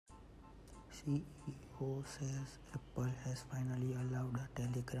CEO says Apple has finally allowed a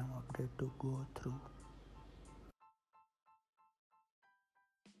Telegram update to go through.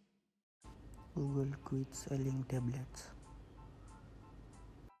 Google quits selling tablets.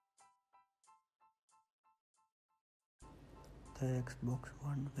 The Xbox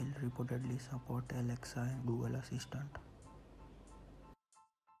One will reportedly support Alexa and Google Assistant.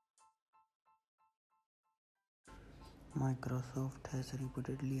 Microsoft has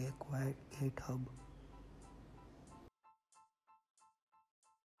reportedly acquired GitHub.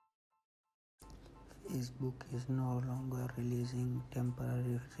 Facebook is no longer releasing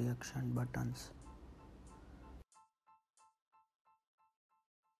temporary reaction buttons.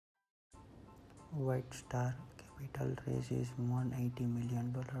 White Star Capital raises $180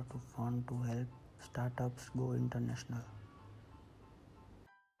 million to fund to help startups go international.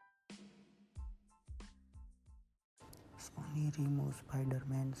 Sony removes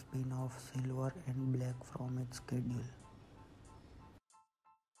Spider-Man spin-off Silver and Black from its schedule.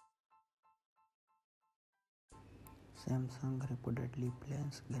 Samsung reportedly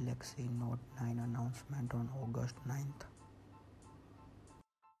plans Galaxy Note 9 announcement on August 9th.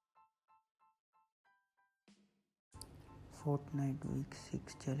 Fortnite Week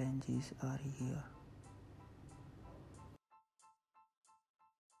 6 challenges are here.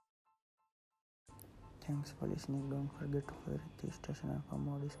 Thanks for listening. Don't forget to favorite this station and for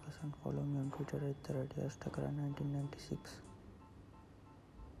more discussion follow me on Twitter at @Hashtag1996.